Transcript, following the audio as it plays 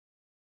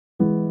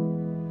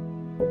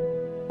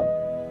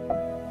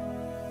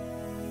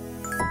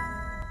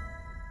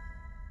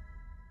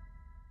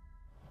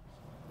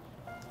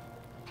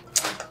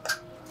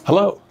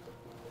Hello.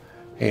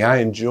 Hey, I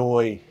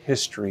enjoy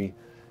history,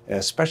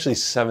 especially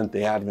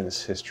Seventh-day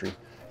Adventist history.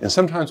 And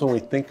sometimes when we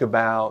think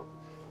about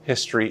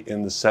history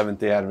in the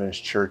Seventh-day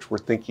Adventist Church, we're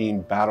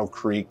thinking Battle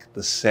Creek,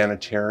 the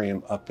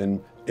sanitarium up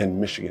in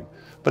Michigan.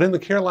 But in the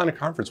Carolina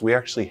Conference, we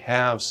actually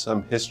have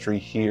some history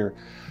here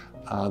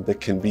that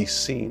can be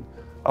seen.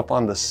 Up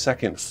on the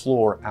second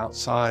floor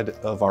outside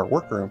of our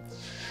workroom,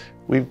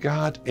 we've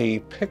got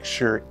a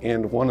picture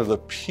in one of the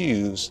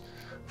pews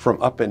from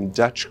up in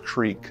Dutch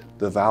Creek,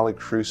 the Valley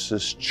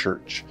Crucis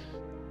Church.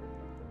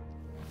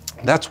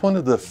 That's one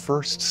of the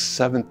first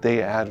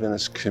Seventh-day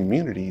Adventist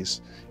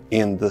communities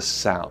in the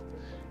South.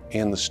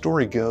 And the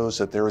story goes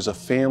that there was a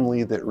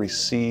family that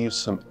received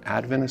some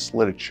Adventist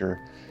literature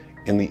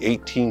in the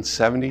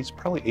 1870s,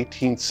 probably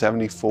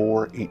 1874,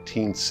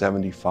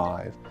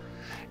 1875.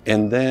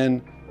 And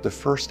then the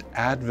first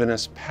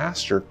Adventist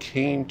pastor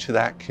came to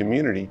that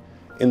community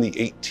in the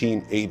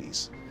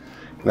 1880s.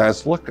 And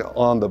as look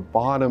on the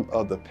bottom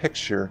of the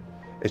picture,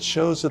 it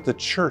shows that the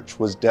church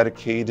was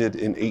dedicated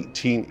in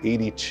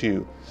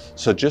 1882.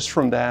 So just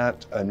from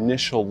that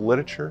initial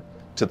literature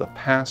to the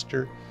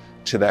pastor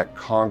to that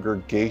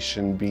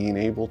congregation being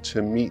able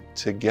to meet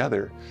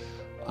together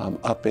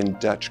up in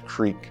Dutch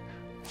Creek,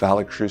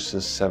 Valley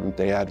Crucis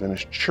Seventh-day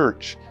Adventist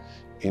Church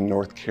in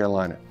North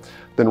Carolina.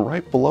 Then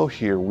right below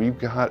here, we've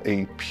got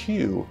a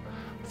pew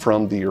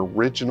from the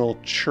original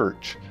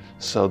church.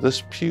 So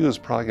this pew is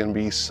probably going to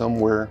be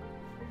somewhere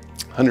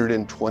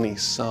 120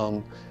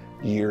 some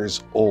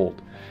years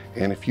old.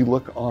 And if you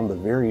look on the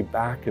very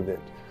back of it,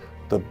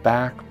 the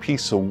back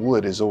piece of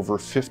wood is over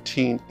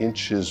 15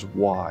 inches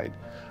wide.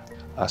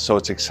 So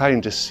it's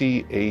exciting to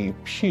see a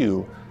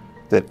pew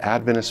that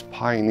Adventist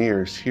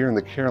pioneers here in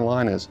the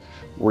Carolinas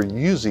were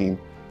using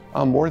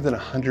more than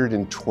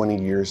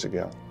 120 years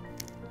ago.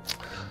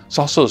 It's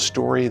also a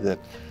story that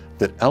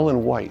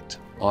Ellen White,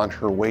 on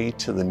her way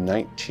to the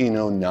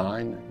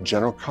 1909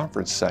 General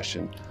Conference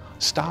session,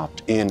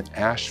 stopped in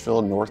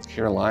Asheville, North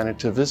Carolina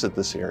to visit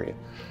this area.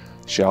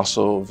 She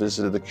also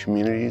visited the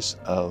communities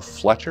of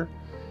Fletcher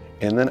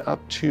and then up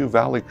to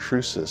Valley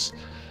Crucis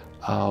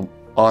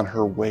on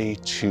her way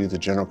to the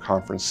General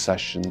Conference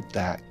session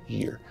that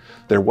year.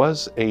 There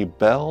was a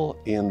bell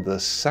in the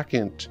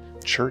second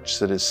church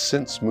that has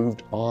since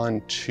moved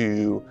on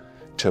to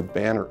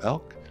Banner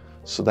Elk.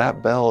 So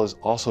that bell is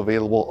also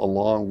available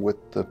along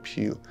with the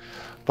pew.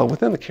 But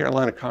within the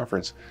Carolina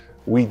Conference,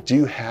 we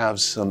do have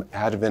some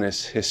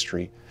Adventist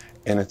history,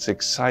 and it's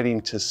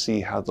exciting to see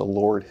how the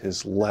Lord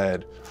has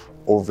led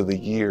over the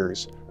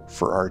years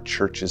for our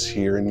churches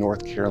here in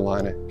North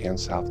Carolina and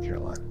South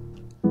Carolina.